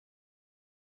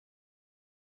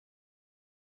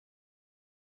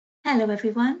Hello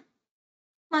everyone,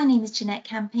 my name is Jeanette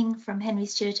Camping from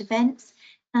Steward Events,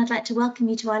 and I'd like to welcome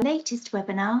you to our latest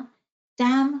webinar,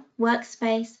 DAM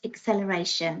Workspace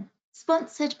Acceleration,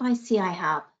 sponsored by CI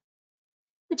Hub.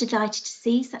 We're delighted to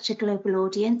see such a global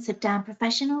audience of DAM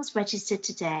professionals registered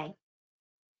today.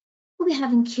 We'll be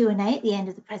having Q&A at the end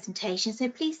of the presentation, so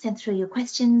please send through your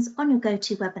questions on your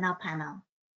GoToWebinar panel.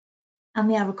 And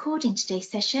we are recording today's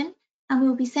session, and we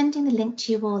will be sending the link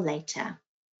to you all later.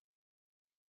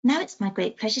 Now it's my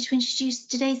great pleasure to introduce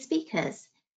today's speakers,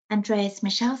 Andreas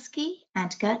Michalski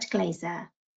and Gert Glaser.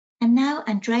 And now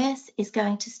Andreas is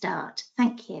going to start.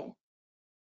 Thank you.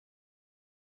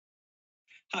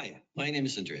 Hi, my name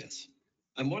is Andreas.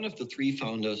 I'm one of the 3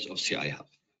 founders of CI Hub.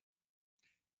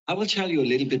 I will tell you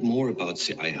a little bit more about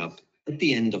CI Hub at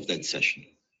the end of that session.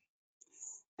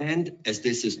 And as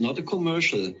this is not a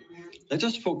commercial, let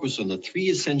us focus on the 3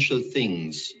 essential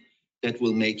things that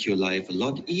will make your life a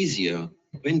lot easier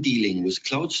when dealing with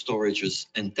cloud storages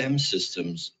and DAM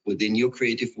systems within your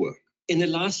creative work. In the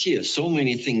last year, so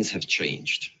many things have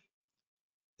changed.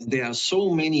 There are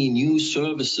so many new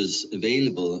services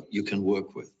available you can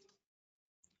work with.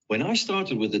 When I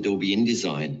started with Adobe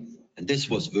InDesign, and this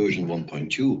was version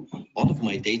 1.2, all of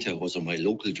my data was on my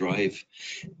local drive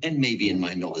and maybe in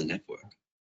my Novel network.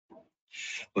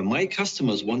 When my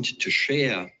customers wanted to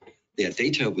share their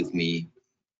data with me,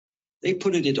 they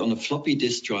put it on a floppy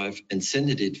disk drive and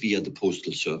sent it via the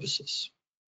postal services.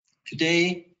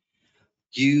 Today,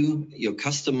 your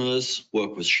customers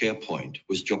work with SharePoint,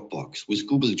 with Dropbox, with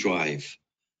Google Drive,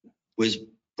 with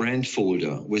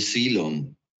Brandfolder, with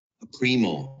Xylem,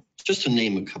 Primo, just to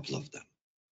name a couple of them.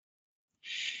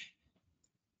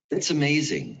 That's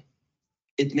amazing.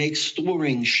 It makes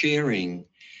storing, sharing,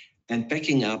 and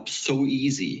backing up so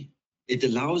easy. It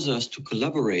allows us to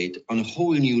collaborate on a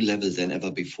whole new level than ever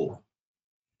before.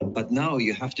 But now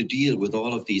you have to deal with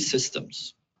all of these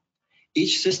systems.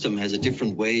 Each system has a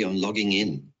different way on logging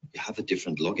in. You have a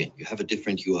different login. You have a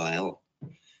different URL.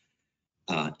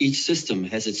 Each system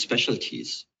has its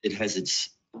specialties. It has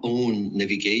its own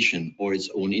navigation or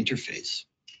its own interface.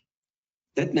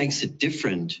 That makes it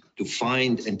different to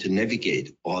find and to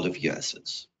navigate all of your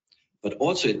assets. But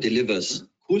also it delivers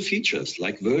cool features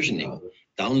like versioning,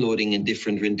 downloading in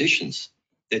different renditions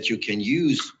that you can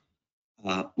use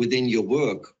within your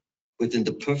work, within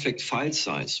the perfect file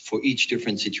size for each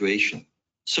different situation.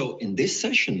 So in this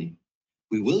session,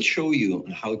 we will show you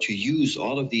how to use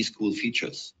all of these cool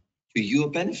features to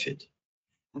your benefit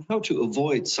and how to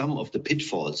avoid some of the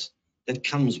pitfalls that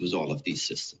comes with all of these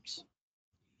systems.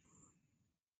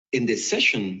 In this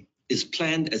session is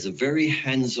planned as a very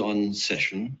hands-on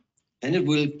session, and it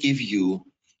will give you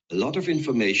a lot of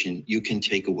information you can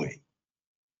take away.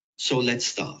 So let's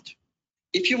start.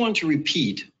 If you want to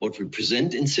repeat what we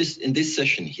present in this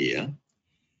session here,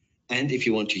 and if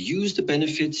you want to use the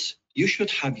benefits, you should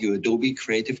have your Adobe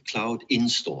Creative Cloud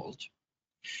installed,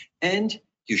 and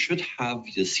you should have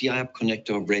the CI Hub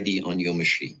connector ready on your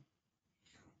machine.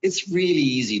 It's really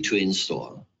easy to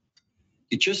install.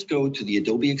 You just go to the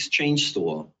Adobe Exchange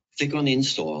Store, click on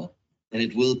Install, and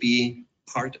it will be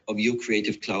part of your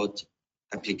Creative Cloud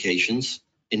applications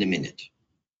in a minute.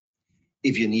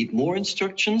 If you need more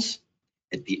instructions,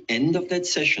 at the end of that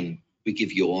session, we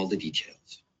give you all the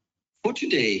details. For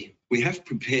today, we have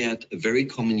prepared a very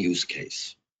common use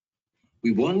case.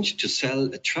 We want to sell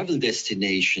a travel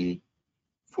destination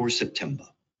for September.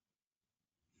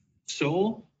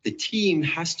 So the team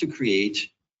has to create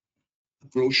a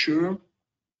brochure,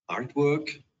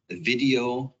 artwork, a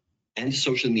video, and a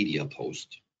social media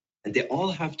post. And they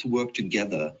all have to work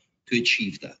together to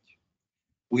achieve that.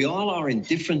 We all are in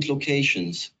different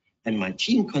locations, and my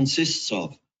team consists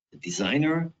of a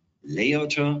designer,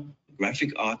 layouter, a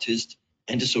graphic artist,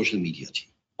 and a social media team.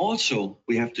 Also,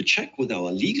 we have to check with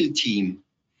our legal team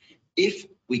if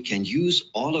we can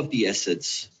use all of the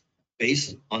assets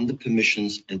based on the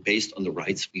permissions and based on the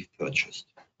rights we've purchased.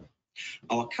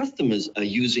 Our customers are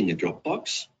using a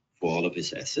Dropbox for all of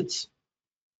his assets,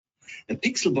 a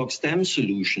Pixelbox DAM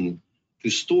solution to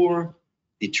store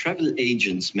the travel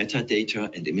agent's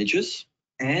metadata and images,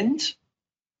 and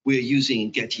we're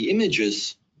using Getty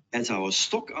Images as our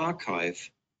stock archive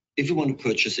if you want to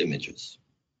purchase images.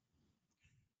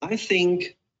 I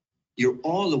think you're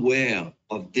all aware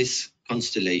of this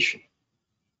constellation.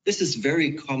 This is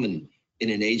very common in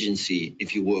an agency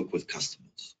if you work with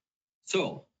customers.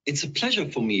 So it's a pleasure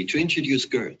for me to introduce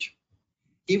Gert.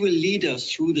 He will lead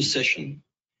us through the session,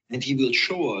 and he will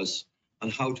show us on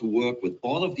how to work with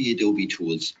all of the Adobe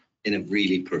tools in a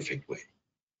really perfect way.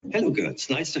 Hello, Gert.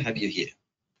 It's nice to have you here.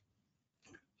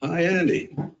 Hi,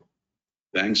 Andy.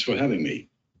 Thanks for having me.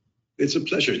 It's a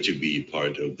pleasure to be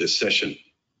part of this session.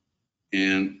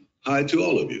 And hi to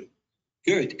all of you.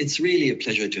 Good, it's really a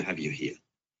pleasure to have you here.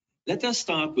 Let us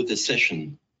start with the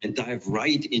session and dive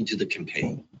right into the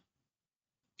campaign.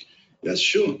 Yes,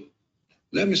 sure.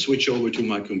 Let me switch over to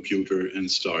my computer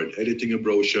and start editing a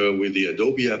brochure with the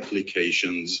Adobe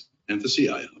applications and the CI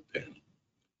Hub panel.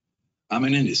 I'm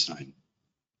in InDesign.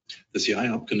 The CI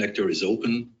Hub connector is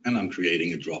open and I'm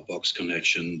creating a Dropbox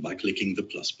connection by clicking the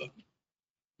plus button.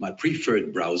 My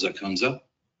preferred browser comes up,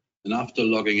 and after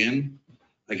logging in,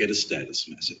 I get a status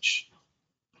message.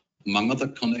 Among other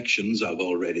connections I've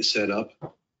already set up,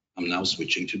 I'm now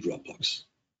switching to Dropbox.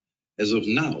 As of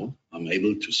now, I'm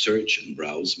able to search and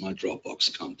browse my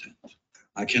Dropbox content.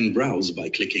 I can browse by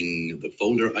clicking the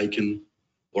folder icon,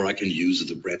 or I can use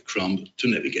the breadcrumb to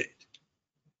navigate.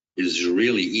 It is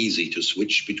really easy to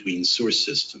switch between source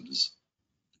systems.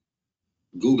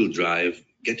 Google Drive,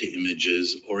 Getty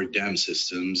Images, or DAM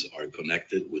systems are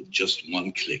connected with just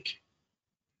one click.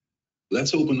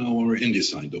 Let's open our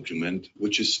InDesign document,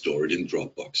 which is stored in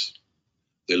Dropbox.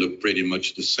 They look pretty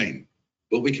much the same,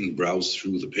 but we can browse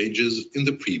through the pages in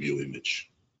the preview image.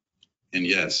 And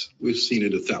yes, we've seen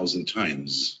it 1,000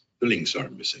 times. The links are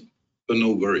missing, but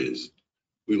no worries.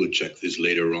 We will check this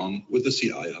later on with the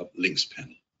CI Hub links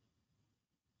panel.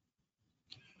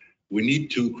 We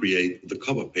need to create the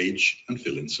cover page and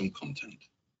fill in some content.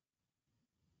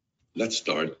 Let's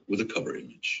start with a cover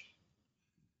image.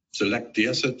 Select the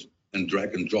asset and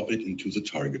drag and drop it into the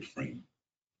target frame.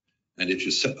 And if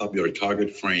you set up your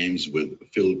target frames with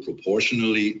fill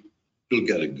proportionally, you'll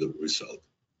get a good result.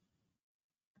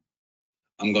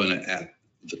 I'm going to add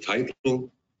the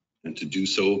title, and to do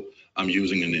so, I'm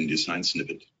using an InDesign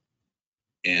snippet.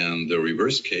 And the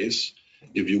reverse case,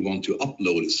 if you want to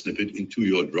upload a snippet into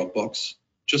your Dropbox,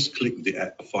 just click the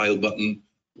Add a File button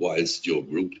whilst your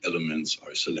grouped elements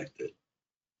are selected.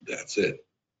 That's it.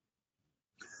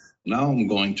 Now I'm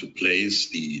going to place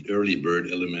the early bird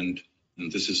element,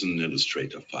 and this is an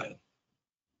Illustrator file.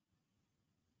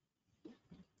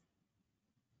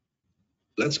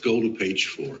 Let's go to page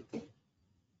 4.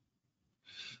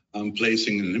 I'm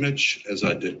placing an image as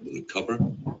I did with the cover.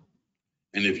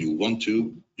 And if you want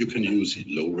to, you can use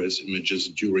low-res images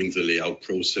during the layout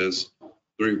process.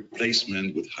 The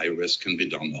replacement with high-res can be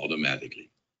done automatically,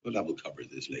 but I will cover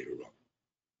this later on.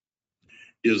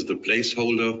 Here's the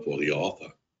placeholder for the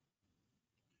author.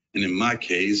 And in my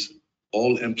case,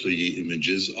 all employee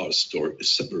images are stored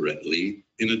separately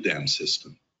in a DAM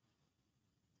system.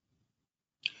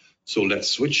 So let's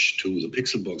switch to the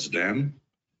Pixelbox DAM,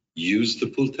 use the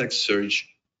full text search,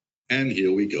 and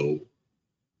here we go.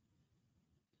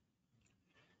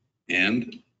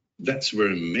 And that's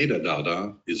where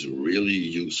metadata is really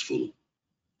useful.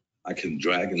 I can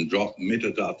drag and drop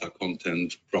metadata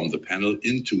content from the panel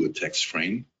into a text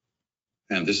frame,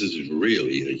 and this is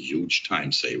really a huge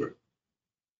time saver.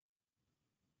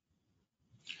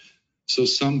 So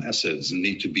some assets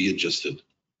need to be adjusted.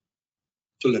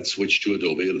 So let's switch to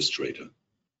Adobe Illustrator.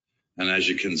 And as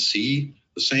you can see,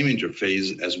 the same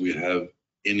interface as we have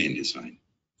in InDesign.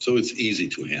 So it's easy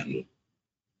to handle.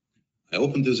 I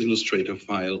open this Illustrator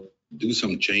file, do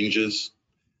some changes,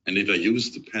 and if I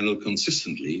use the panel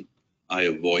consistently, I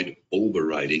avoid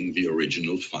overwriting the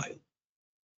original file.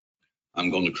 I'm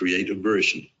going to create a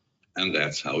version, and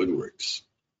that's how it works.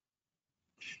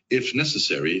 If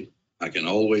necessary, I can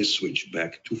always switch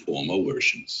back to former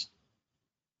versions.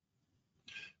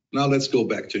 Now let's go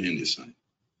back to InDesign.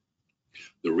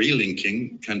 The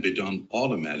relinking can be done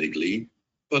automatically,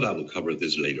 but I will cover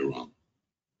this later on.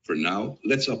 For now,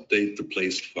 let's update the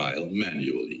placed file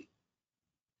manually.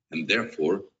 And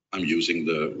therefore, I'm using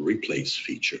the replace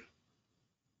feature.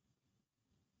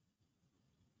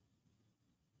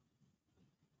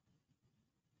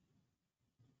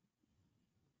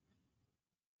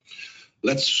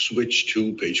 Let's switch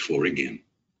to page 4 again.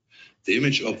 The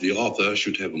image of the author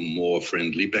should have a more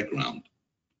friendly background.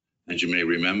 And you may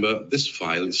remember this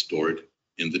file is stored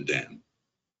in the DAM.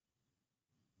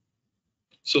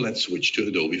 So let's switch to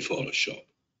Adobe Photoshop.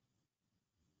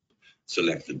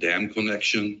 Select the DAM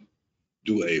connection,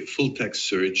 do a full text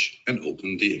search, and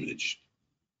open the image.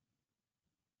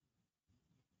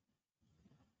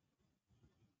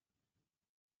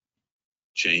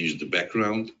 Change the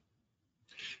background.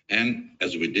 And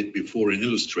as we did before in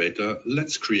Illustrator,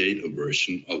 let's create a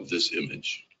version of this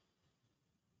image.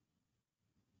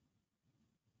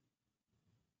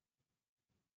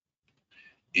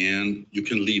 And you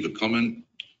can leave a comment,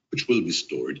 which will be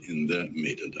stored in the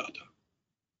metadata.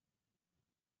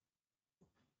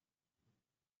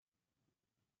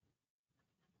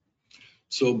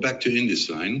 So back to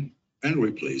InDesign and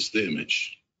replace the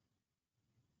image.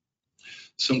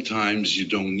 Sometimes you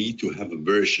don't need to have a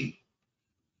version.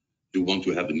 You want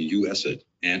to have a new asset,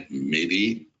 and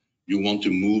maybe you want to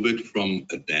move it from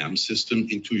a DAM system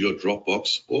into your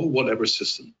Dropbox or whatever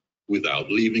system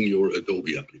without leaving your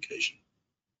Adobe application.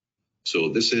 So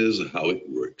this is how it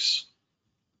works.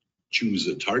 Choose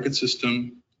a target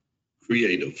system,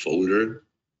 create a folder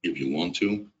if you want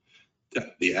to,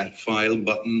 tap the Add File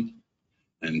button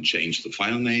and change the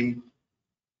file name,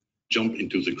 jump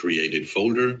into the created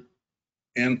folder,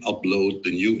 and upload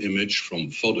the new image from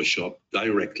Photoshop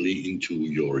directly into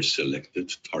your selected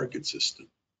target system.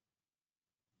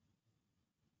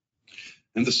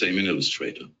 And the same in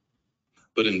Illustrator.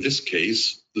 But in this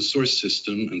case, the source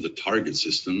system and the target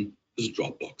system is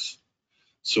Dropbox.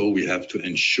 So we have to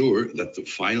ensure that the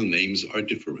file names are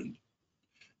different.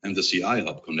 And the CI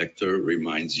Hub connector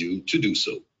reminds you to do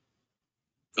so.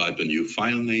 Type a new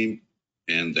file name,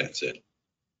 and that's it.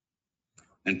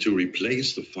 And to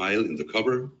replace the file in the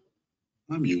cover,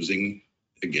 I'm using,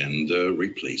 again, the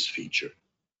Replace feature.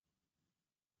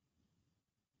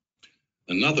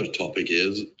 Another topic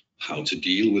is how to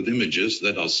deal with images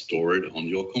that are stored on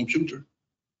your computer.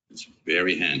 It's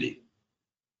very handy.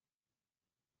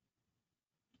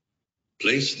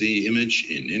 Place the image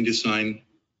in InDesign.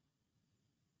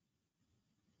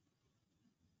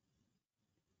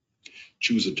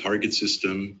 Choose a target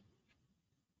system.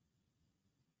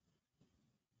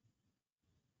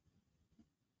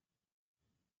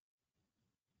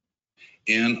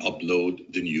 And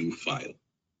upload the new file.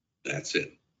 That's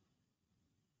it.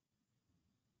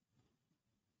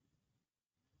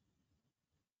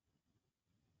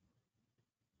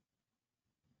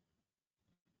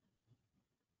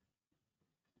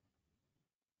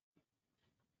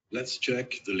 Let's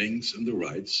check the links and the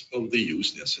rights of the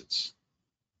used assets.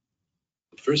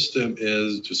 The first step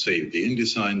is to save the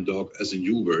InDesign doc as a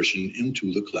new version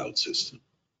into the cloud system.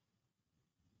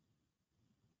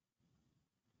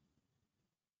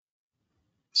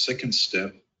 Second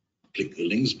step, click the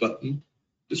links button,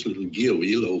 this little gear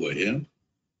wheel over here,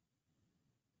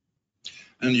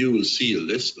 and you will see a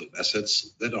list of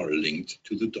assets that are linked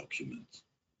to the document.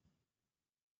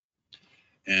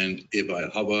 And if I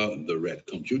hover the red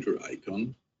computer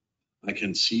icon, I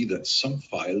can see that some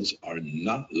files are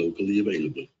not locally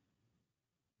available,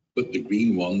 but the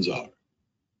green ones are.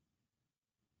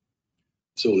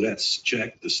 So let's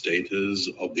check the status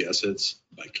of the assets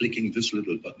by clicking this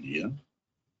little button here.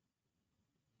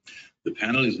 The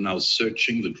panel is now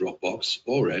searching the Dropbox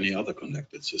or any other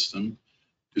connected system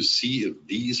to see if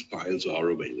these files are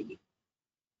available.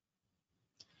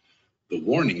 The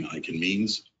warning icon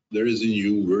means there is a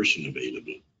new version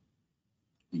available.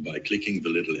 By clicking the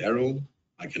little arrow,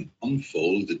 I can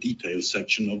unfold the details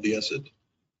section of the asset.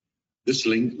 This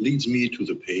link leads me to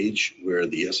the page where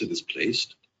the asset is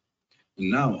placed. And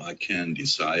now I can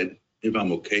decide if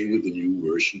I'm okay with the new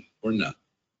version or not.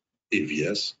 If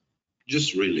yes,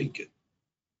 just relink it.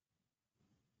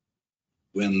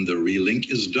 When the relink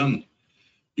is done,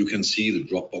 you can see the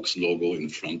Dropbox logo in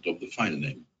front of the file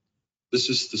name. This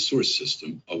is the source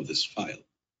system of this file.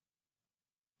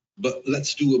 But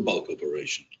let's do a bulk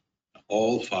operation.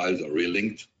 All files are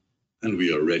relinked, and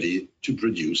we are ready to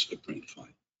produce a print file.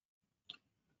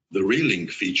 The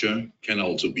relink feature can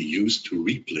also be used to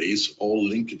replace all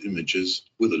linked images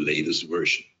with the latest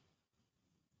version.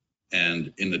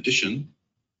 And in addition,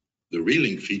 the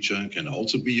relink feature can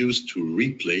also be used to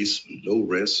replace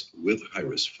low-res with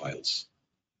high-res files.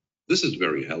 This is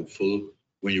very helpful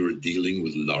when you are dealing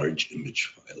with large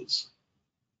image files.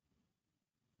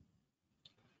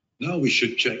 Now we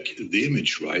should check the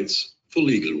image rights for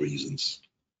legal reasons.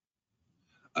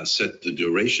 I set the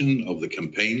duration of the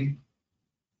campaign,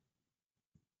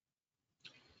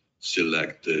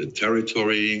 select the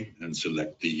territory, and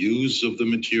select the use of the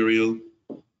material.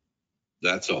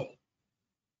 That's all.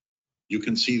 You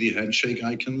can see the handshake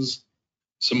icons.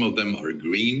 Some of them are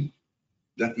green.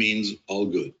 That means all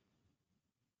good.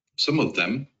 Some of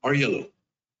them are yellow.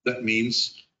 That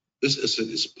means this asset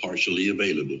is partially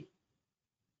available.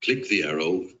 Click the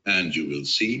arrow and you will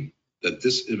see that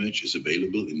this image is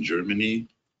available in Germany,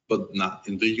 but not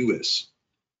in the US.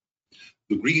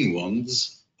 The green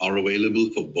ones are available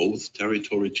for both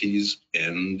territories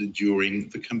and during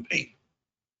the campaign.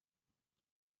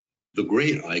 The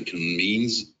gray icon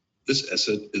means this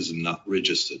asset is not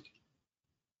registered.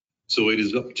 So it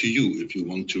is up to you if you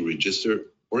want to register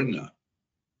or not.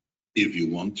 If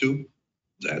you want to,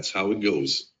 that's how it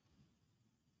goes.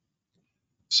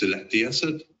 Select the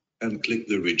asset and click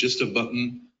the register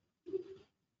button.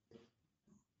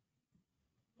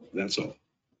 That's all.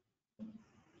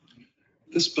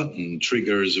 This button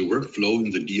triggers a workflow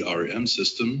in the DRM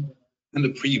system and the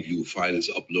preview file is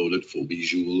uploaded for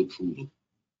visual approval.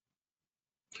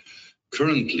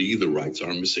 Currently, the rights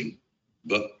are missing,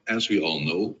 but as we all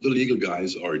know, the legal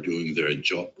guys are doing their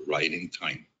job right in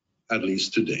time, at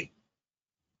least today.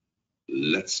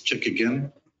 Let's check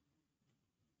again.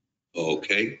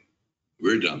 Okay,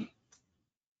 we're done.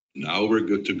 Now we're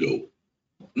good to go.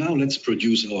 Now let's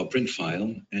produce our print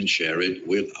file and share it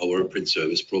with our print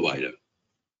service provider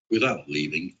without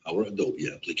leaving our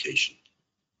Adobe application.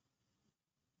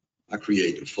 I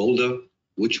create a folder,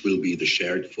 which will be the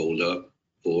shared folder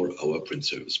for our print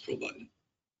service provider.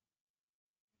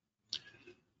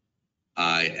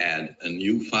 I add a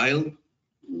new file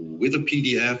with a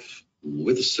PDF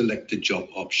with selected job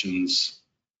options,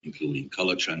 including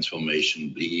color transformation,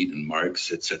 bleed and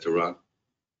marks, etc.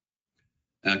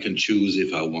 I can choose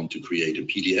if I want to create a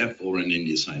PDF or an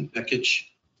InDesign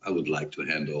package. I would like to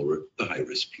hand over the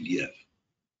high-res PDF.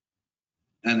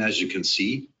 And as you can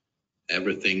see,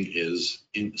 everything is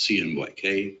in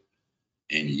CMYK.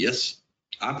 And yes,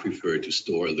 I prefer to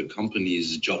store the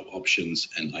company's job options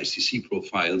and ICC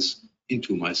profiles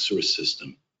into my source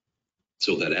system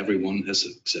so that everyone has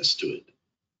access to it.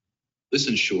 This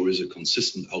ensures a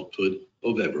consistent output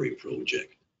of every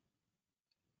project.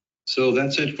 So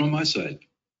that's it from my side.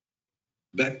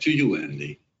 Back to you,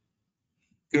 Andy.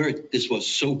 Gert, this was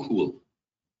so cool.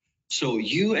 So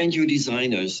you and your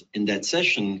designers in that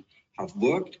session have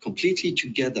worked completely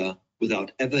together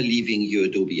without ever leaving your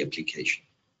Adobe application.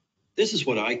 This is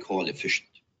what I call efficient.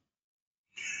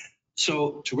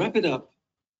 So to wrap it up,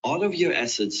 all of your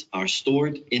assets are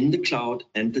stored in the cloud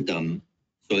and the DAM,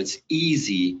 so it's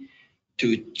easy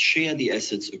to share the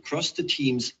assets across the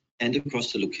teams and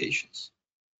across the locations.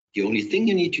 The only thing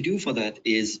you need to do for that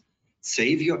is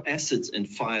save your assets and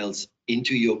files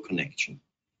into your connection.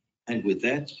 And with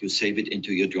that, you save it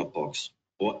into your Dropbox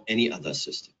or any other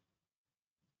system.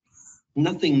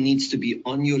 Nothing needs to be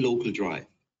on your local drive,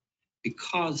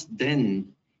 because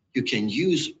then you can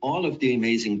use all of the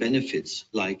amazing benefits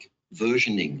like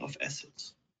versioning of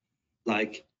assets,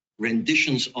 like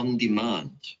renditions on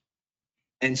demand,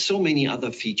 and so many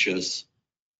other features,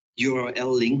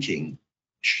 URL linking,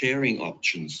 sharing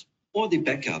options, or the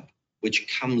backup,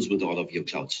 which comes with all of your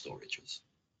cloud storages.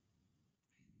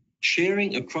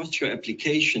 Sharing across your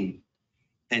application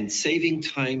and saving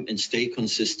time and stay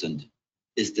consistent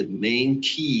is the main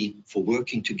key for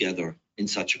working together in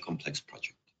such a complex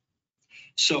project.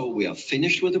 So we are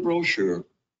finished with the brochure.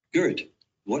 Good.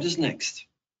 What is next?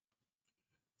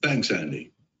 Thanks,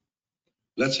 Andy.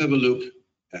 Let's have a look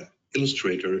at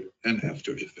Illustrator and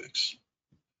After Effects.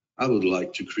 I would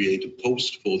like to create a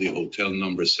post for the hotel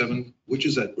number 7, which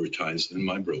is advertised in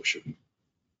my brochure.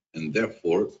 And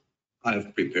therefore, I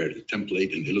have prepared a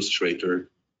template in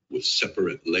Illustrator with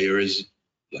separate layers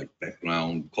like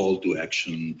background, call to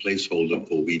action, placeholder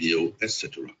for video,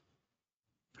 etc.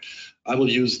 I will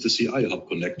use the CI Hub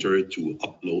connector to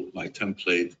upload my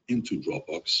template into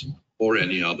Dropbox or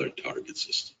any other target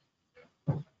system.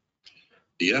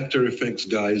 The After Effects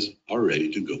guys are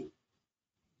ready to go.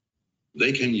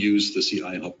 They can use the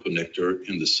CI Hub connector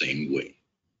in the same way.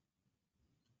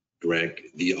 Drag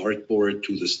the artboard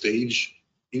to the stage,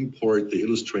 import the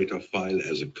Illustrator file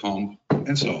as a comp,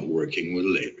 and start working with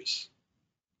layers.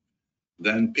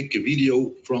 Then pick a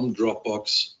video from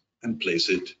Dropbox and place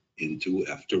it into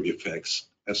After Effects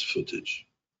as footage.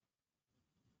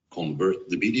 Convert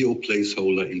the video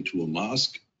placeholder into a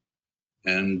mask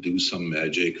and do some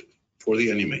magic for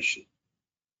the animation.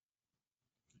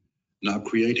 Now,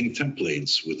 creating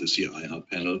templates with the CI Hub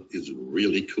panel is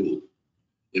really cool.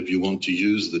 If you want to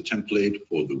use the template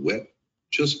for the web,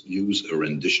 just use a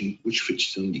rendition which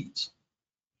fits your needs.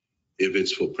 If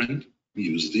it's for print,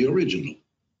 use the original.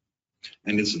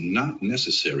 And it's not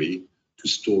necessary to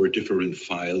store different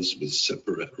files with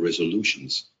separate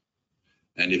resolutions.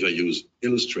 And if I use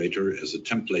Illustrator as a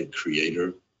template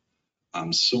creator,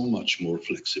 I'm so much more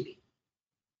flexible.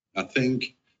 I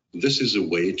think this is a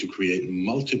way to create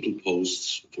multiple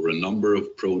posts for a number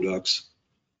of products,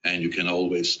 and you can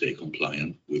always stay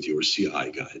compliant with your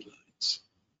CI guidelines.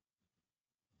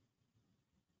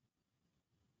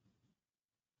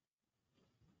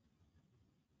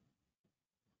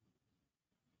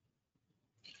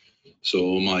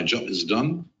 So my job is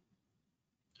done.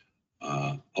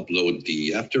 Upload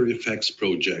the After Effects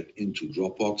project into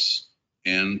Dropbox,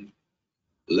 and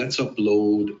let's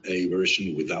upload a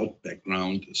version without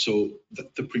background so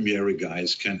that the Premiere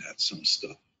guys can add some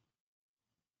stuff.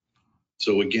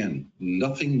 So again,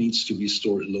 nothing needs to be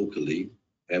stored locally.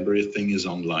 Everything is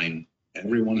online.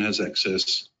 Everyone has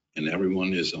access, and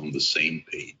everyone is on the same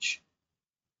page.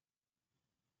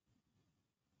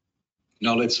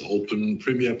 Now let's open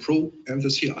Premiere Pro and the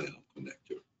CI Hub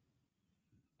connector.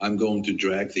 I'm going to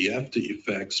drag the After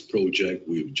Effects project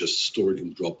we've just stored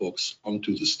in Dropbox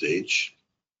onto the stage,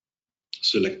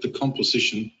 select the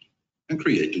composition, and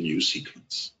create a new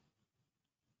sequence.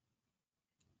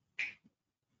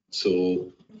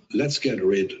 So let's get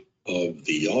rid of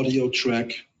the audio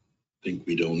track. I think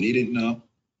we don't need it now.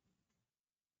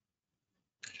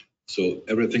 So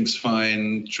everything's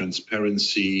fine.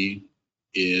 Transparency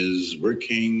is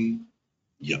working.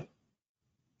 Yeah.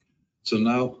 So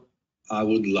now I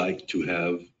would like to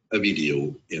have a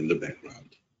video in the background.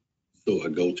 So I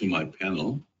go to my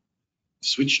panel,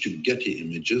 switch to Getty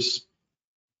Images,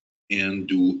 and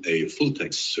do a full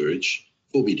text search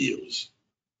for videos.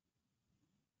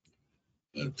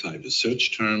 Type a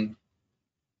search term,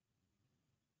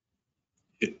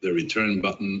 hit the return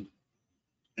button,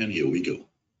 and here we go.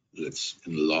 Let's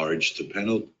enlarge the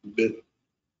panel a bit.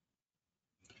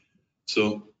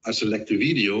 So I select the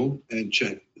video and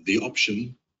check the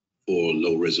option for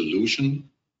low resolution.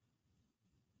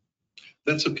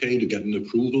 That's okay to get an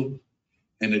approval,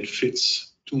 and it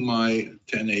fits to my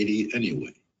 1080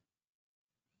 anyway.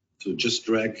 So just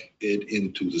drag it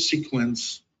into the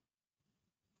sequence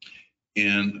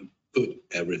and put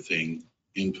everything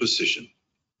in position,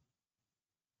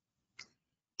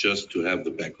 just to have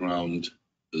the background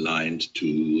aligned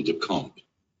to the comp.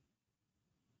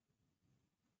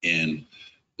 And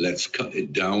let's cut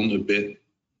it down a bit.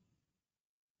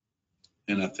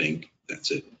 And I think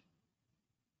that's it.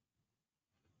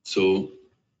 So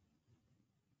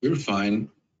we're fine.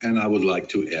 And I would like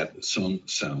to add some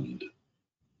sound.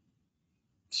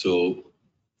 So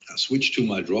I switch to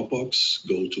my Dropbox,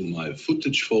 go to my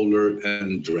footage folder,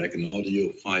 and drag an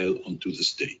audio file onto the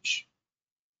stage.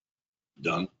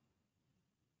 Done.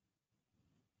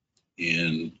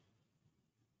 And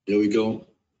there we go.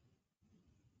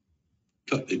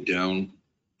 Cut it down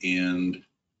and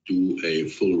do a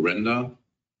full render.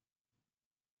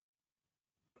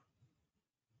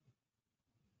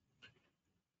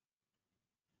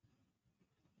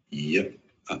 Yep,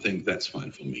 I think that's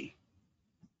fine for me.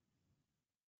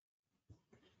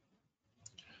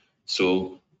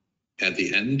 So at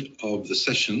the end of the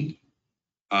session,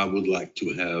 I would like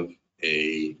to have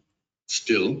a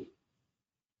still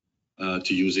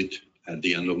to use it at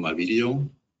the end of my video.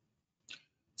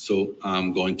 So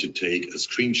I'm going to take a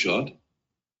screenshot,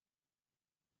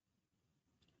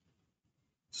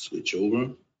 switch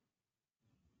over.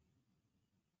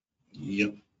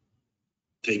 Yep,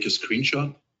 take a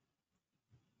screenshot.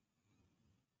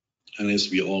 And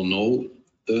as we all know,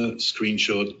 the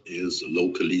screenshot is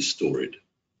locally stored,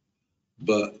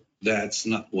 but that's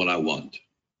not what I want.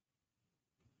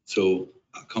 So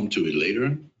I'll come to it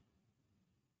later.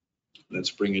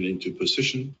 Let's bring it into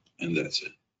position, and that's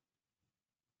it.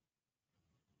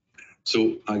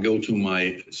 So I go to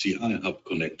my CI Hub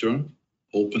connector,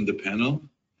 open the panel,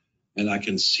 and I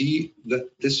can see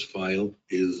that this file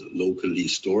is locally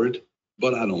stored,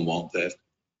 but I don't want that.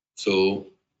 So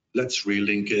let's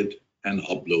relink it and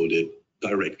upload it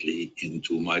directly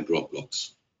into my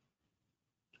Dropbox.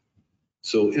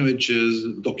 So images,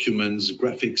 documents,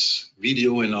 graphics,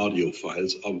 video and audio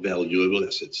files are valuable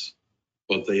assets,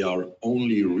 but they are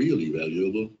only really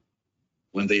valuable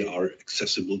when they are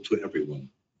accessible to everyone,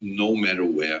 no matter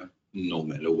where, no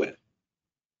matter when.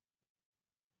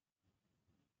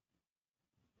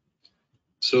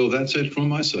 So that's it from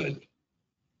my side.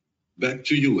 Back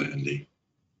to you, Andy.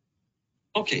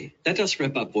 Okay, let us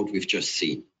wrap up what we've just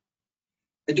seen.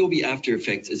 Adobe After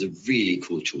Effects is a really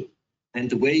cool tool. And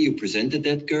the way you presented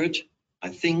that, Gert, I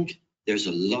think there's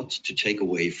a lot to take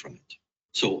away from it.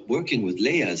 So working with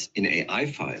layers in AI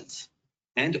files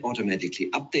and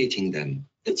automatically updating them,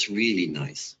 that's really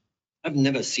nice. I've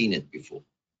never seen it before.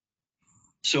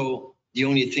 So the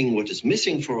only thing what is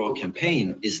missing for our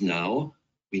campaign is now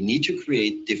we need to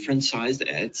create different sized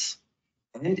ads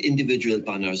and individual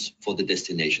banners for the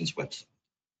destination's website.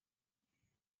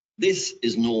 This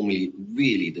is normally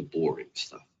really the boring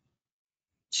stuff.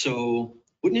 So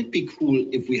wouldn't it be cool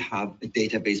if we have a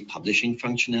database publishing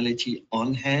functionality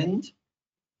on hand,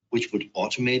 which would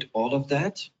automate all of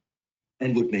that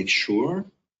and would make sure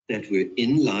that we're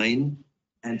in line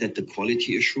and that the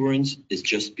quality assurance is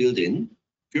just built in?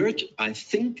 Gert, I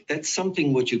think that's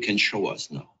something what you can show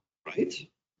us now, right?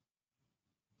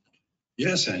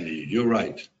 Yes, Andy, you're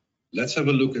right. Let's have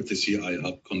a look at the CI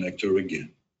Hub connector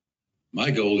again. My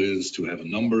goal is to have a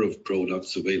number of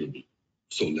products available.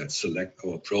 So let's select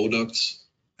our products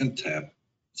and tap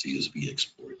CSV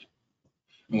export.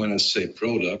 And when I say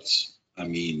products, I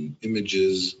mean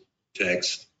images,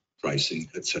 text, pricing,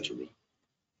 etc.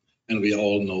 and we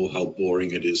all know how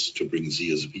boring it is to bring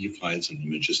CSV files and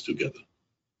images together.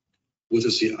 With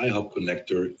the CI Hub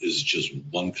connector, it's just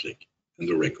one click and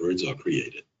the records are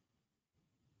created.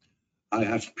 I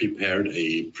have prepared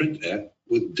a print ad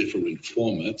with different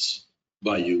formats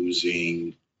by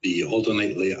using the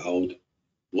alternate layout.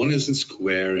 One is in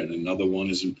square and another one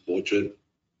is in portrait,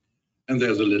 and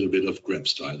there's a little bit of grab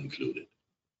style included.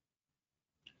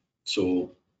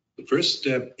 So the first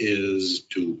step is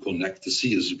to connect the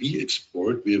CSV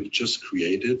export we have just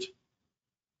created.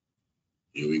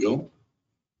 Here we go.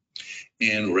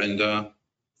 And render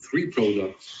 3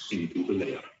 products into the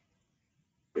layer.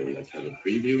 So let's have a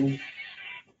preview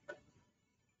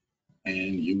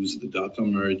and use the data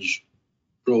merge.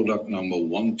 Product number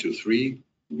 1 to 3.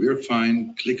 We're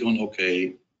fine. Click on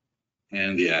OK,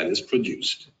 and the ad is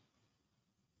produced.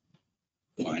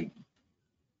 Fine.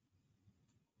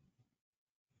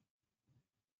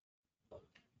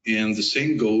 And the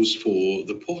same goes for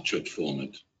the portrait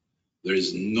format. There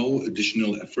is no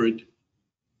additional effort.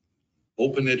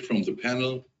 Open it from the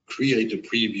panel, create a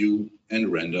preview,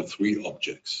 and render 3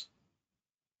 objects.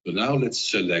 So now let's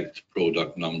select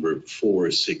product number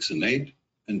 4, 6, and 8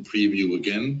 and preview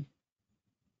again.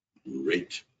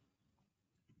 Great.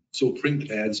 So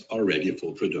print ads are ready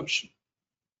for production.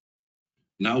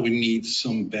 Now we need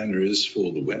some banners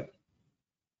for the web.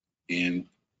 And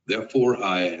therefore,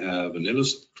 I have an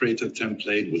Illustrator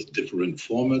template with different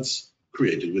formats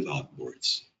created with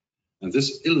artboards. And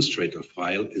this Illustrator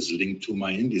file is linked to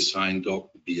my InDesign doc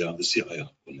via the CI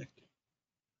Hub connector.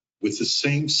 With the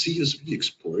same CSV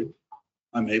export,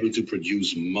 I'm able to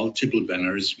produce multiple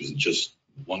banners with just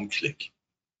one click,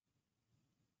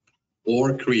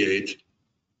 or create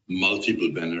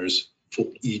multiple banners for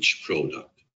each product.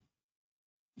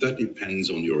 That depends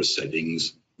on your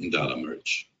settings in data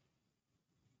merge.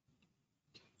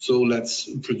 So let's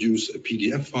produce a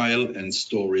PDF file and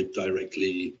store it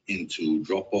directly into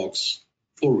Dropbox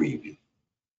for review.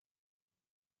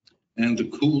 And the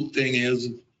cool thing is,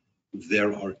 if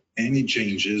there are any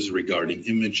changes regarding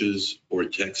images or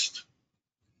text,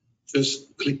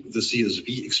 just click the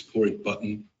CSV export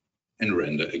button and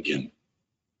render again.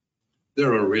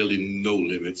 There are really no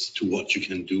limits to what you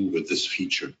can do with this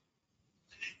feature.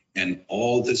 And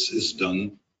all this is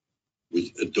done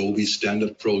with Adobe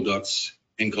standard products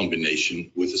in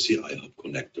combination with the CI Hub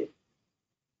connector.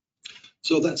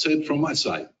 So that's it from my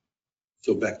side.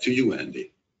 So back to you,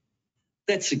 Andy.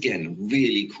 That's again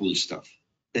really cool stuff.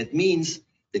 That means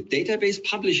the database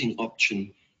publishing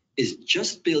option is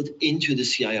just built into the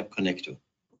CI Hub connector.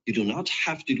 You do not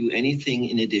have to do anything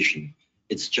in addition.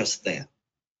 It's just there.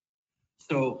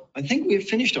 So I think we've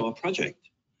finished our project.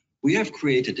 We have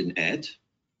created an ad.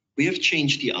 We have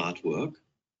changed the artwork.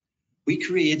 We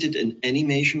created an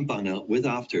animation banner with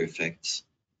After Effects.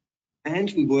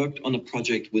 And we worked on a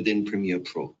project within Premiere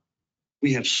Pro.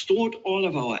 We have stored all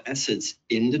of our assets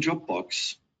in the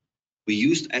Dropbox. We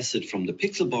used assets from the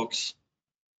Pixelbox.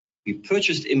 We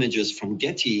purchased images from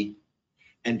Getty,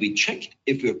 and we checked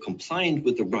if we're compliant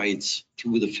with the rights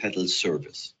through the federal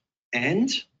service.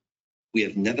 And we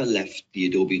have never left the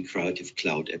Adobe Creative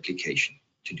Cloud application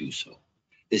to do so.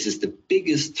 This is the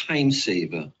biggest time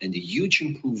saver and a huge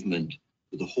improvement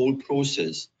to the whole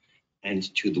process and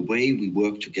to the way we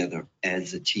work together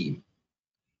as a team.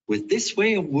 With this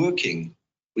way of working,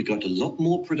 we got a lot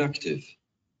more productive.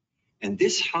 And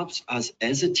this helps us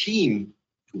as a team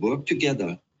to work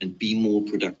together and be more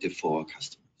productive for our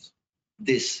customers.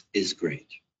 This is great.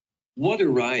 What a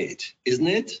ride, isn't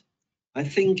it? I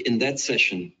think in that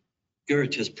session,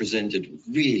 Gert has presented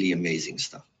really amazing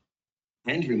stuff.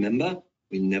 And remember,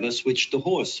 we never switched the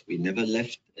horse. We never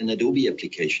left an Adobe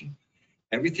application.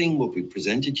 Everything what we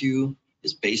presented you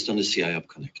is based on the CI Hub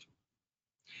connector.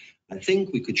 I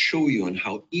think we could show you on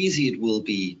how easy it will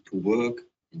be to work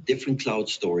in different cloud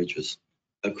storages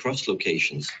across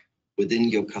locations within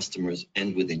your customers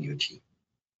and within your team.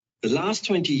 The last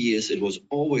 20 years, it was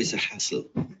always a hassle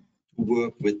to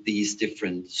work with these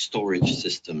different storage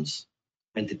systems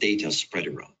and the data spread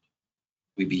around.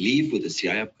 We believe with the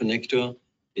CI Hub connector,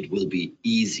 it will be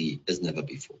easy as never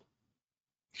before.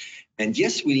 And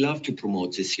yes, we love to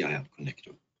promote the CI Hub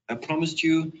connector. I promised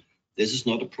you, this is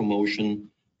not a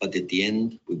promotion, but at the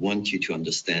end, we want you to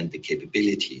understand the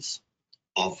capabilities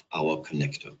of our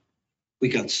connector. We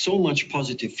got so much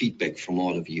positive feedback from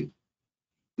all of you.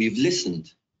 We've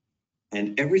listened,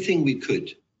 and everything we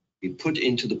could, we put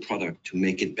into the product to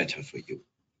make it better for you.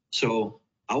 So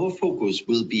our focus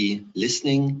will be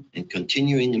listening and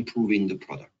continuing improving the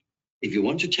product. If you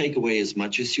want to take away as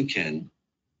much as you can,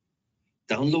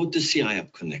 download the CI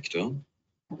Hub connector,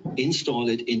 install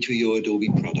it into your Adobe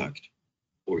product,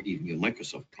 or even your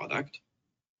Microsoft product,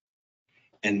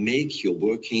 and make your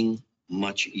working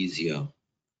much easier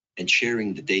and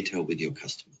sharing the data with your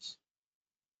customers.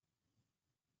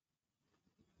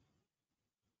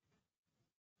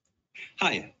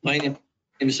 Hi, my name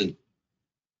is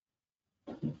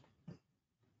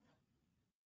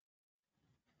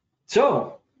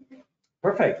So,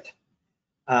 perfect.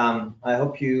 I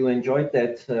hope you enjoyed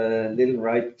that little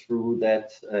ride through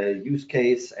that use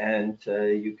case, and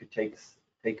you could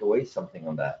take away something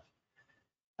on that.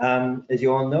 As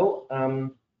you all know,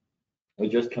 we're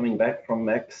just coming back from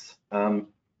Max.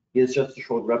 Here's just a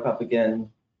short wrap up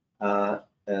again.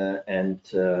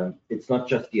 It's not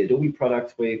just the Adobe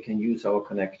products where you can use our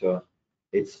connector.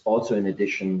 It's also, in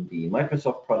addition, the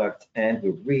Microsoft products, and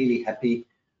we're really happy.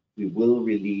 We will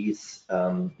release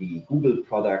the Google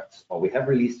products, or we have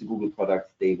released the Google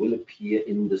products. They will appear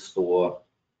in the store,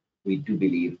 we do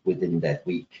believe, within that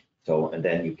week. So, and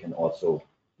then you can also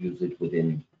use it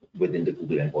within the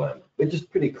Google environment, which is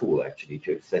pretty cool actually,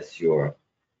 to access your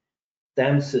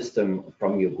DAM system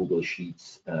from your Google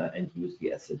Sheets and use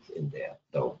the assets in there.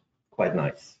 So quite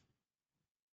nice.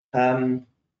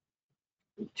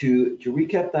 To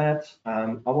recap that,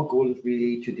 our goal is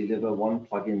really to deliver one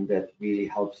plugin that really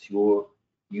helps you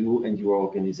and your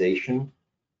organization,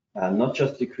 not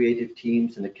just the creative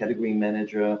teams and the category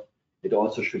manager. It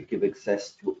also should give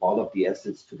access to all of the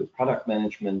assets to the product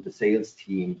management, the sales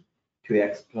team, to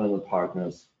external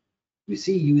partners. We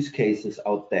see use cases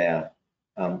out there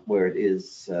where it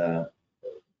is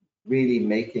really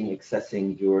making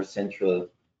accessing your central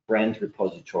brand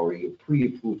repository,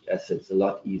 pre-approved assets, a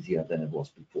lot easier than it was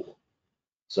before.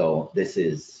 So this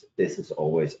is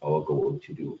always our goal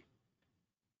to do.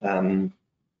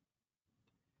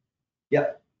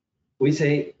 Yeah, we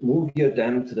say move your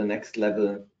DAM to the next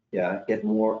level. Yeah, get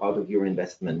more out of your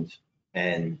investment,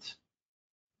 and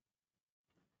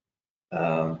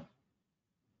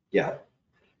yeah,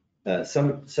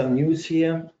 some news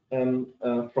here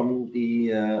from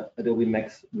the Adobe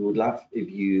Max. We would love if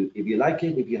you like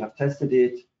it, if you have tested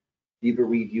it, leave a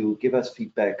review, give us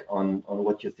feedback on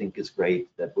what you think is great.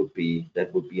 That would be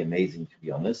amazing, to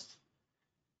be honest.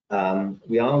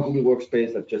 We are on Google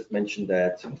Workspace. I've just mentioned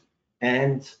that,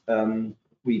 and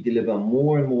we deliver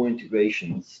more and more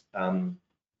integrations.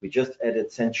 We just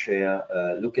added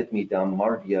SendShare, Look at Me DAM,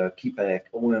 Marvia, Keepack,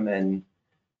 OMN,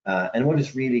 and what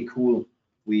is really cool,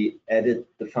 we added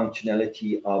the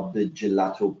functionality of the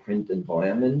Gelato print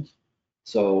environment.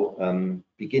 So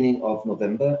beginning of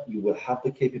November, you will have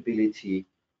the capability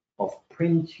of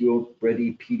print your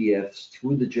ready PDFs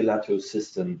through the Gelato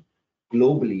system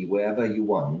globally, wherever you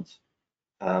want.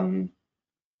 And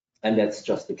that's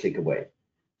just a click away.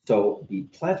 So the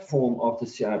platform of the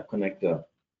CI connector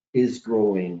is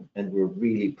growing, and we're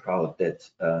really proud that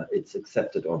it's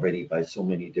accepted already by so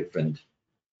many different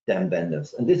DAM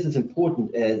vendors. And this is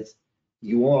important, as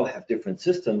you all have different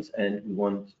systems, and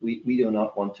we do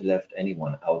not want to left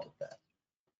anyone out of that.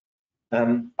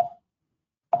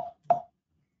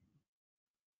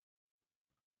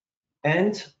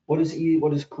 And what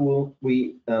is cool,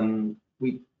 we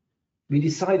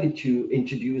decided to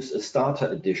introduce a starter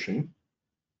edition,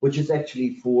 which is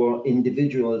actually for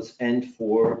individuals and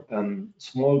for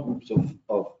small groups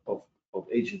of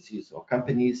agencies or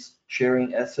companies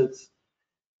sharing assets.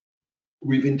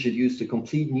 We've introduced a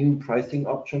complete new pricing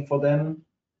option for them.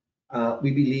 We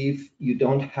believe you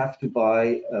don't have to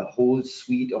buy a whole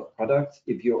suite of products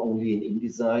if you're only in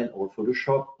InDesign or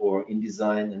Photoshop or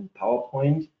InDesign and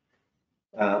PowerPoint.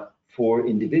 For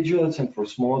individuals and for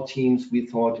small teams, we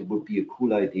thought it would be a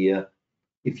cool idea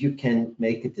if you can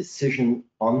make a decision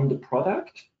on the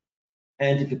product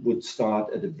and if it would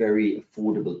start at a very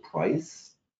affordable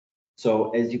price. So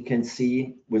as you can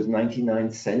see, with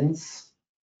 99 cents,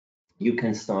 you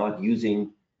can start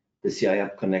using the CI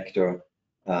app connector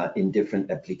in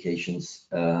different applications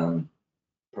per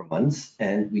month.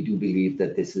 And we do believe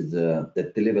that this is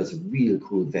that delivers real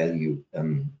cool value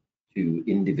to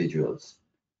individuals.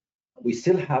 We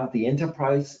still have the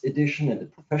enterprise edition and the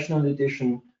professional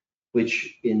edition,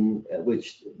 which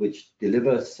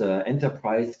delivers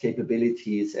enterprise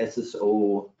capabilities,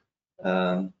 SSO,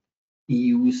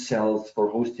 EU cells for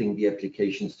hosting the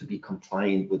applications to be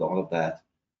compliant with all of that.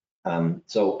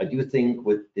 So I do think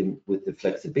with the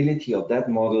flexibility of that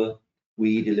model,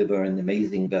 we deliver an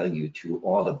amazing value to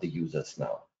all of the users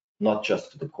now, not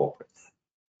just to the corporates.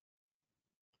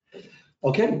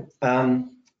 Okay,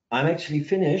 I'm actually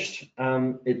finished.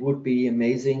 It would be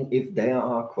amazing if there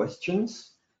are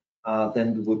questions,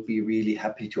 then we would be really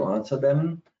happy to answer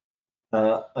them.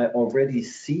 I already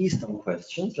see some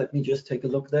questions. Let me just take a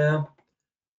look there.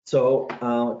 So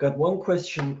got one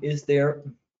question. Is there,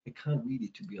 I can't read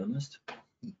it to be honest.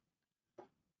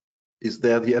 Is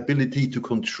there the ability to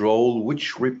control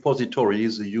which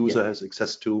repositories the user has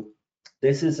access to?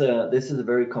 This is a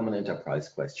very common enterprise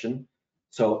question.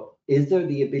 So is there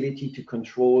the ability to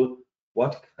control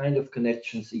what kind of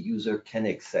connections a user can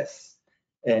access?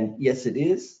 And yes, it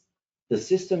is. The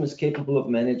system is capable of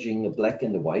managing a black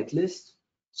and a white list.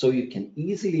 So you can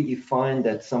easily define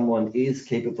that someone is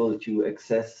capable to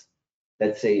access,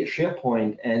 let's say, a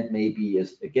SharePoint and maybe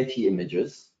a Getty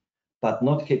images, but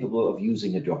not capable of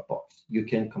using a Dropbox. You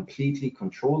can completely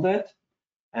control that.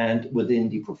 And within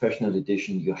the professional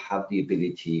edition, you have the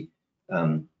ability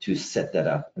to set that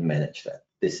up and manage that.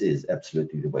 This is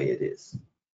absolutely the way it is.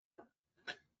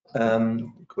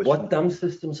 What DAM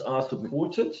systems are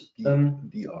supported?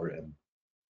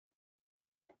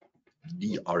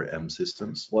 DRM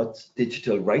systems. What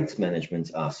digital rights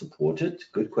managements are supported?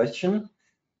 Good question.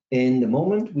 In the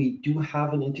moment, we do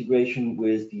have an integration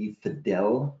with the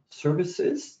Fidel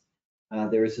services.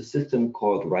 There is a system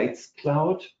called Rights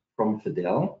Cloud from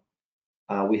Fidel.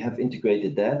 We have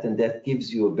integrated that, and that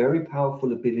gives you a very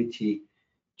powerful ability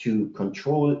to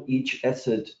control each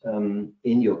asset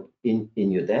in your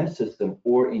DAM system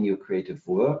or in your creative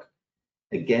work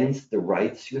against the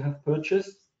rights you have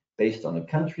purchased, based on a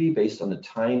country, based on a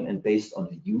time, and based on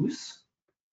the use.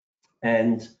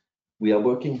 And we are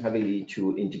working heavily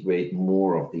to integrate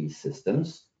more of these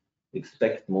systems.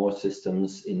 Expect more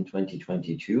systems in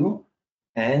 2022.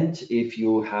 And if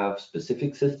you have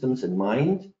specific systems in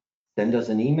mind, send us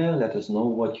an email, let us know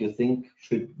what you think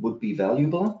would be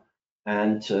valuable,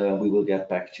 and we will get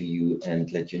back to you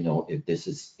and let you know if this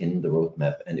is in the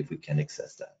roadmap and if we can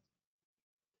access that.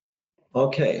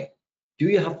 Okay, do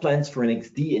you have plans for an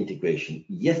XD integration?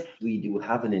 Yes, we do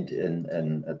have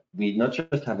we not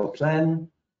just have a plan,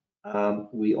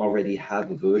 we already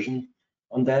have a version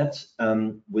on that.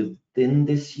 Within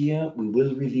this year, we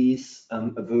will release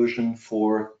a version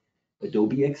for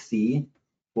Adobe XD,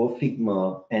 for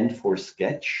Figma, and for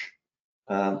Sketch.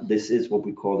 This is what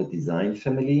we call the design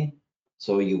family.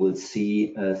 So you will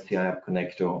see a CI app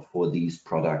connector for these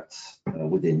products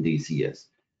within these years.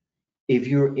 If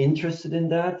you're interested in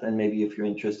that, and maybe if you're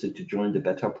interested to join the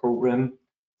beta program,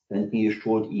 send me a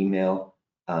short email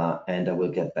and I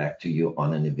will get back to you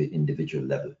on an individual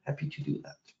level. Happy to do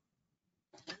that.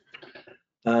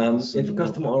 If a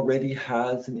customer already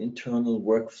has an internal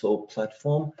workflow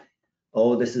platform,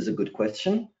 oh, this is a good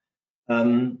question.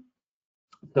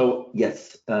 So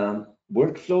yes,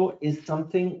 workflow is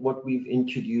something what we've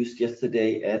introduced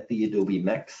yesterday at the Adobe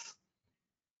Max.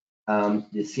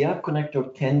 The CI app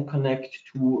connector can connect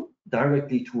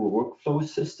directly to a workflow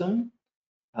system.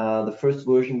 The first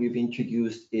version we've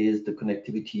introduced is the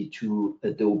connectivity to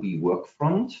Adobe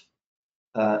Workfront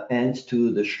and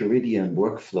to the Ceridian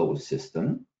workflow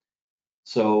system.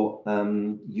 So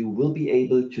you will be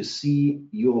able to see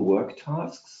your work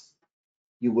tasks.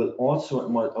 You will also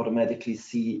automatically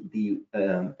see the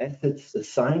assets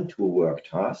assigned to a work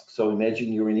task. So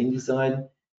imagine you're in InDesign,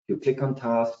 you click on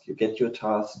task, you get your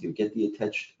task, you get the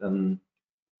attached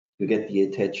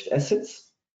assets.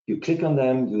 You click on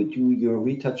them, you do your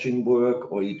retouching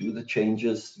work, or you do the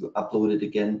changes, you upload it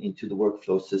again into the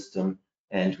workflow system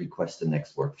and request the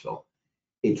next workflow.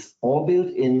 It's all built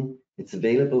in, it's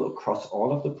available across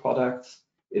all of the products.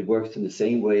 It works in the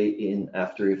same way in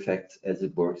After Effects as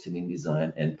it works in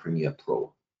InDesign and Premiere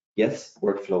Pro. Yes,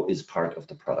 workflow is part of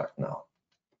the product now.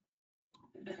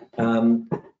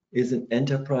 Is an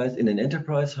enterprise, in an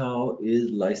enterprise, how is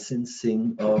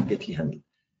licensing of Getty handled?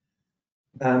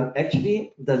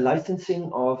 Actually, the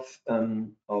licensing of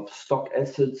stock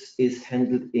assets is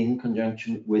handled in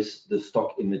conjunction with the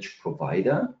stock image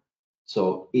provider.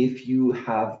 So if you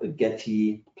have a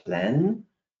Getty plan,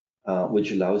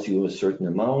 which allows you a certain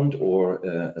amount or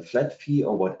a flat fee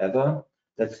or whatever,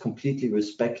 that's completely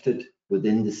respected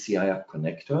within the CI app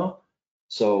connector.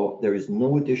 So there is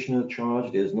no additional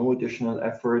charge, there's no additional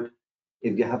effort.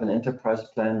 If you have an enterprise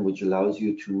plan which allows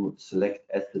you to select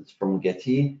assets from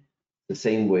Getty, the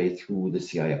same way through the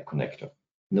CI app connector.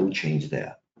 No change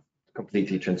there,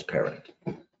 completely transparent.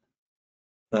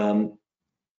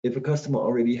 If a customer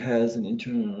already has an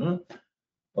internal,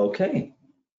 okay,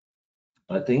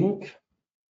 I think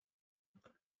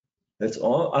that's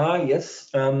all. Yes,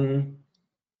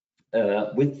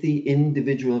 with the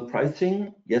individual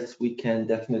pricing, yes, we can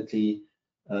definitely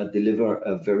deliver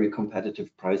a very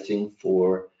competitive pricing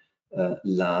for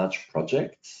large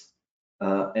projects.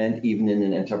 And even in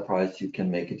an enterprise, you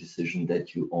can make a decision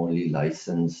that you only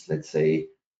license, let's say,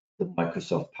 the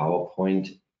Microsoft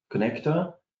PowerPoint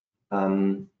connector.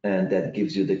 And that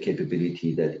gives you the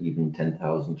capability that even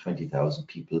 10,000, 20,000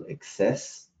 people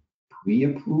access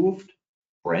pre-approved,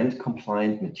 brand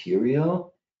compliant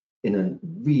material in a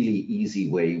really easy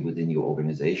way within your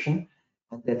organization.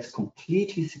 And that's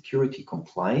completely security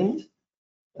compliant.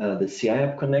 The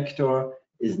CIAP connector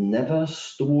is never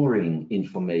storing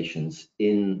informations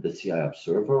in the CIAP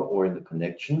server or in the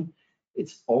connection.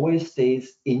 It always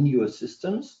stays in your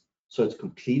systems. So it's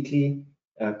completely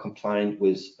compliant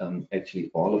with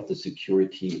actually all of the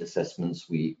security assessments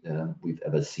we've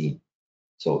ever seen.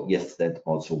 So yes, that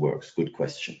also works. Good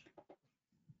question.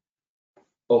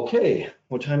 Okay,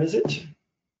 what time is it?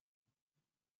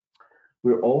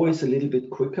 We're always a little bit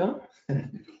quicker.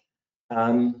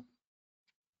 I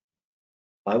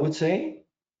would say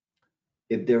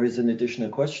if there is an additional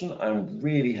question, I'm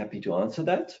really happy to answer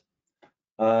that.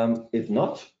 If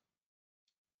not,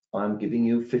 I'm giving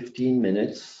you 15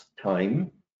 minutes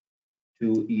time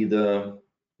to either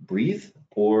breathe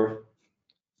or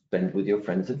spend with your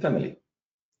friends and family.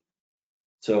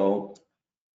 So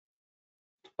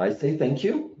I say thank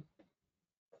you.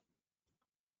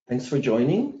 Thanks for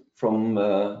joining from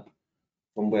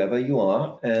wherever you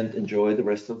are, and enjoy the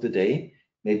rest of the day.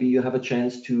 Maybe you have a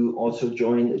chance to also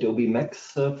join Adobe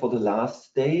Max for the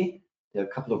last day. There are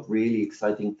a couple of really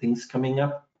exciting things coming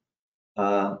up.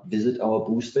 Visit our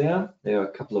booth there. There are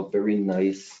a couple of very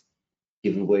nice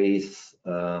giveaways.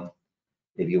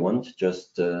 If you want,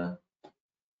 just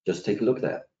take a look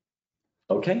there.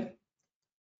 Okay,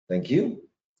 thank you.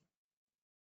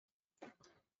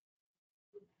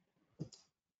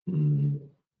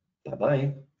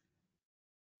 Bye-bye.